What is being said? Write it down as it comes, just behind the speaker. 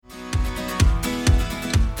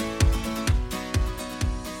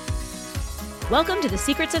Welcome to the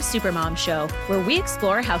Secrets of Supermom show, where we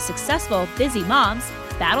explore how successful, busy moms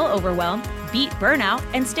battle overwhelm, beat burnout,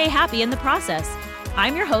 and stay happy in the process.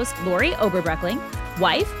 I'm your host, Lori Oberbreckling,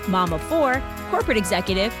 wife, mom of four, corporate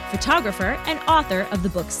executive, photographer, and author of the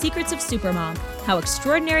book Secrets of Supermom, How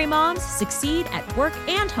Extraordinary Moms Succeed at Work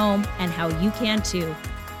and Home, and How You Can Too.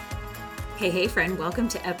 Hey, friend, welcome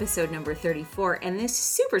to episode number 34 and this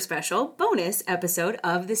super special bonus episode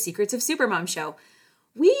of the Secrets of Supermom show.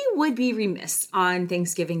 We would be remiss on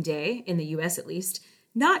Thanksgiving Day, in the US at least,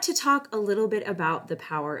 not to talk a little bit about the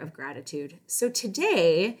power of gratitude. So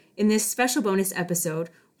today, in this special bonus episode,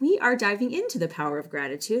 we are diving into the power of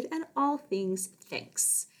gratitude and all things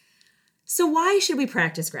thanks. So why should we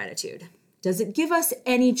practice gratitude? Does it give us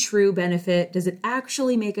any true benefit? Does it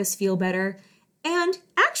actually make us feel better? And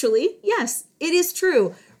actually, yes, it is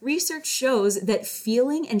true. Research shows that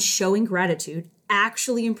feeling and showing gratitude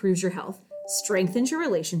actually improves your health, strengthens your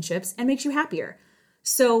relationships, and makes you happier.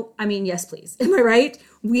 So, yes, please. Am I right?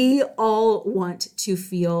 We all want to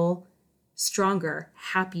feel stronger,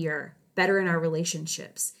 happier, better in our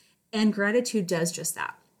relationships. And gratitude does just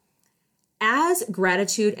that. As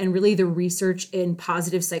gratitude and really the research in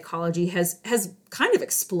positive psychology has kind of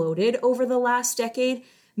exploded over the last decade,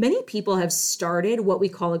 many people have started what we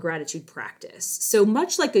call a gratitude practice. So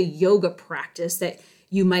much like a yoga practice that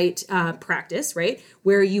you might practice, right?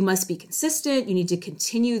 Where you must be consistent, you need to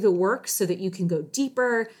continue the work so that you can go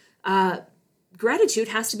deeper. Gratitude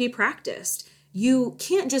has to be practiced. You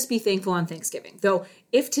can't just be thankful on Thanksgiving. Though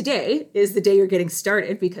if today is the day you're getting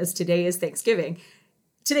started, because today is Thanksgiving,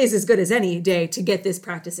 today's as good as any day to get this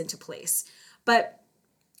practice into place. But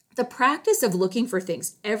the practice of looking for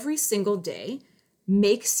things every single day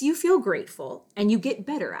makes you feel grateful, and you get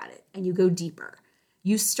better at it and you go deeper.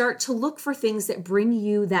 You start to look for things that bring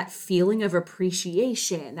you that feeling of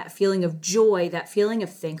appreciation, that feeling of joy, that feeling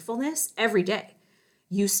of thankfulness every day.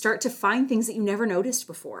 You start to find things that you never noticed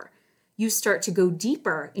before. You start to go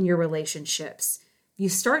deeper in your relationships. You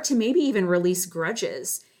start to maybe even release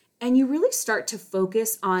grudges, and you really start to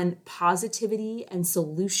focus on positivity and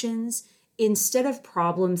solutions instead of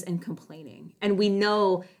problems and complaining. And we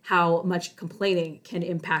know how much complaining can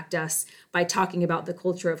impact us by talking about the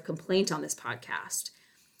culture of complaint on this podcast.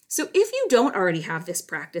 So if you don't already have this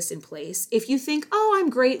practice in place, if you think, oh, I'm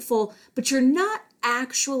grateful, but you're not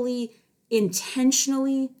actually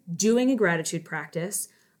intentionally doing a gratitude practice,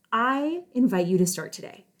 I invite you to start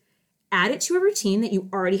today. Add it to a routine that you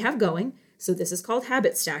already have going. So this is called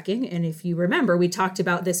habit stacking. And if you remember, we talked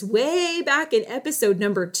about this way back in episode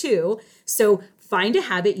number 2. So find a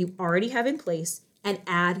habit you already have in place and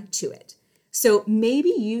add to it. So maybe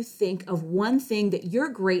you think of one thing that you're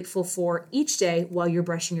grateful for each day while you're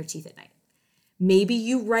brushing your teeth at night. Maybe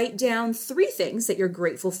you write down 3 things that you're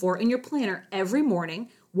grateful for in your planner every morning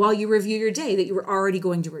while you review your day that you were already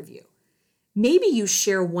going to review. Maybe you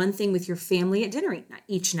share one thing with your family at dinner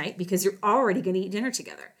each night because you're already going to eat dinner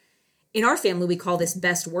together. In our family, we call this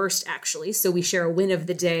best worst, actually. So we share a win of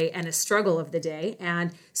the day and a struggle of the day.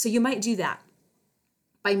 And so you might do that.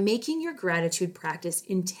 By making your gratitude practice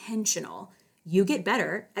intentional, you get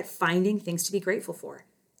better at finding things to be grateful for.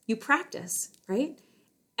 You practice, right?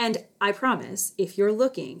 And I promise, if you're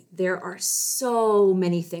looking, there are so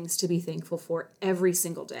many things to be thankful for every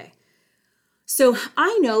single day. So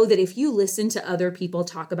I know that if you listen to other people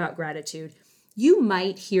talk about gratitude, you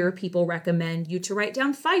might hear people recommend you to write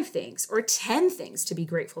down 5 things or 10 things to be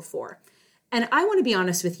grateful for. And I want to be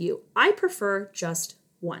honest with you, I prefer just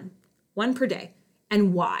one per day.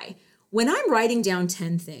 And why? When I'm writing down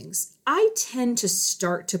 10 things, I tend to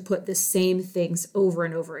start to put the same things over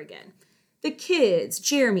and over again. The kids,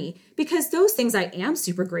 Jeremy, because those things I am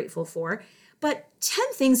super grateful for. But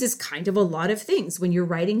 10 things is kind of a lot of things when you're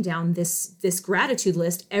writing down this gratitude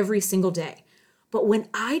list every single day. But when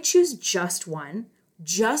I choose just one,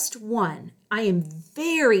 I am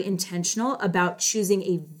very intentional about choosing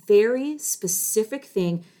a very specific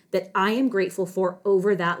thing that I am grateful for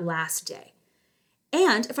over that last day.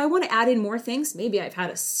 And if I want to add in more things, maybe I've had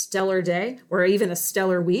a stellar day or even a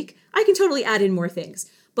stellar week, I can totally add in more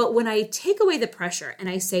things. But when I take away the pressure and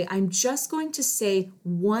I say, I'm just going to say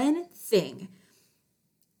one thing,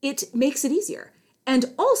 it makes it easier.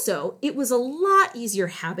 And also, it was a lot easier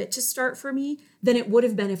habit to start for me than it would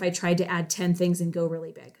have been if I tried to add 10 things and go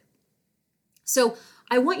really big. So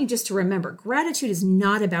I want you just to remember, gratitude is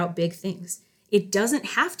not about big things. It doesn't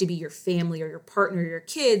have to be your family or your partner or your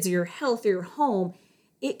kids or your health or your home.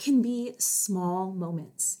 It can be small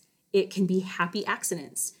moments. It can be happy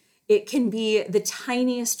accidents. It can be the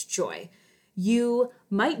tiniest joy. You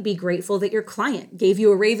might be grateful that your client gave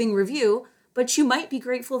you a raving review, but you might be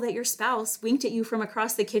grateful that your spouse winked at you from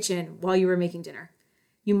across the kitchen while you were making dinner.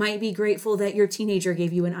 You might be grateful that your teenager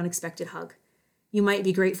gave you an unexpected hug. You might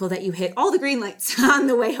be grateful that you hit all the green lights on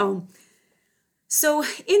the way home. So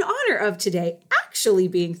in honor of today actually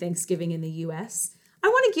being Thanksgiving in the US, I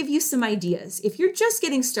want to give you some ideas. If you're just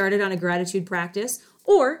getting started on a gratitude practice,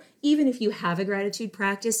 or even if you have a gratitude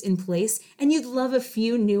practice in place and you'd love a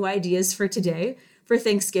few new ideas for today, for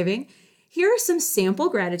Thanksgiving, here are some sample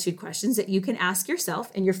gratitude questions that you can ask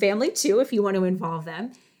yourself and your family too, if you want to involve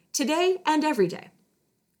them, today and every day.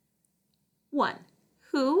 1.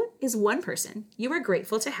 Who is one person you are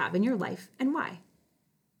grateful to have in your life and why?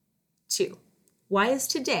 2. Why is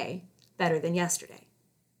today better than yesterday?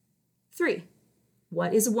 3.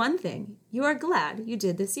 What is one thing you are glad you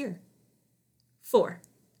did this year? 4.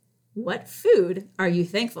 What food are you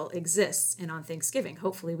thankful exists and on Thanksgiving?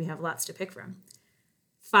 Hopefully we have lots to pick from.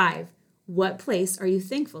 5. What place are you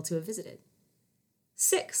thankful to have visited?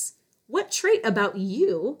 6. What trait about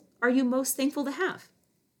you are you most thankful to have?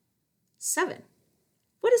 7.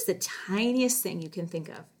 What is the tiniest thing you can think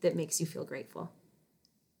of that makes you feel grateful?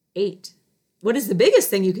 8. What is the biggest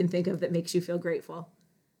thing you can think of that makes you feel grateful?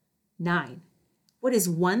 9. What is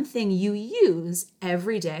one thing you use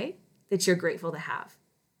every day that you're grateful to have?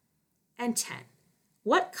 And 10.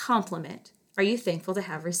 What compliment are you thankful to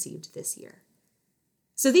have received this year?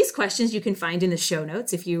 So these questions you can find in the show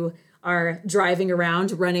notes if you are driving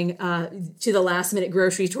around, running to the last minute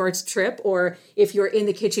grocery store trip, or if you're in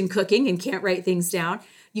the kitchen cooking and can't write things down,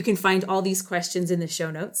 you can find all these questions in the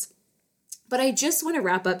show notes. But I just want to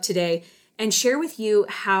wrap up today and share with you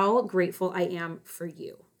how grateful I am for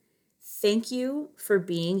you. Thank you for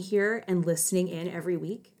being here and listening in every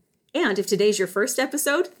week. And if today's your first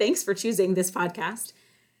episode, thanks for choosing this podcast.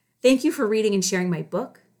 Thank you for reading and sharing my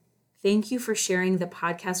book. Thank you for sharing the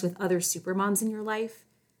podcast with other supermoms in your life.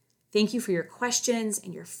 Thank you for your questions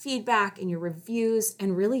and your feedback and your reviews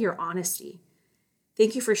and really your honesty.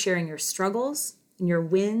 Thank you for sharing your struggles and your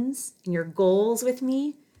wins and your goals with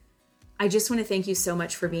me. I just want to thank you so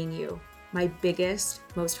much for being you. My biggest,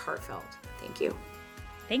 most heartfelt thank you.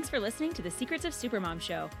 Thanks for listening to the Secrets of Supermom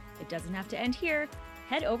show. It doesn't have to end here.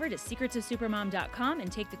 Head over to secretsofsupermom.com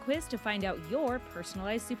and take the quiz to find out your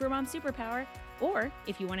personalized Supermom superpower. Or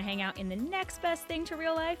if you want to hang out in the next best thing to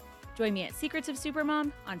real life, join me at Secrets of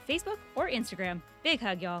Supermom on Facebook or Instagram. Big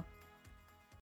hug, y'all.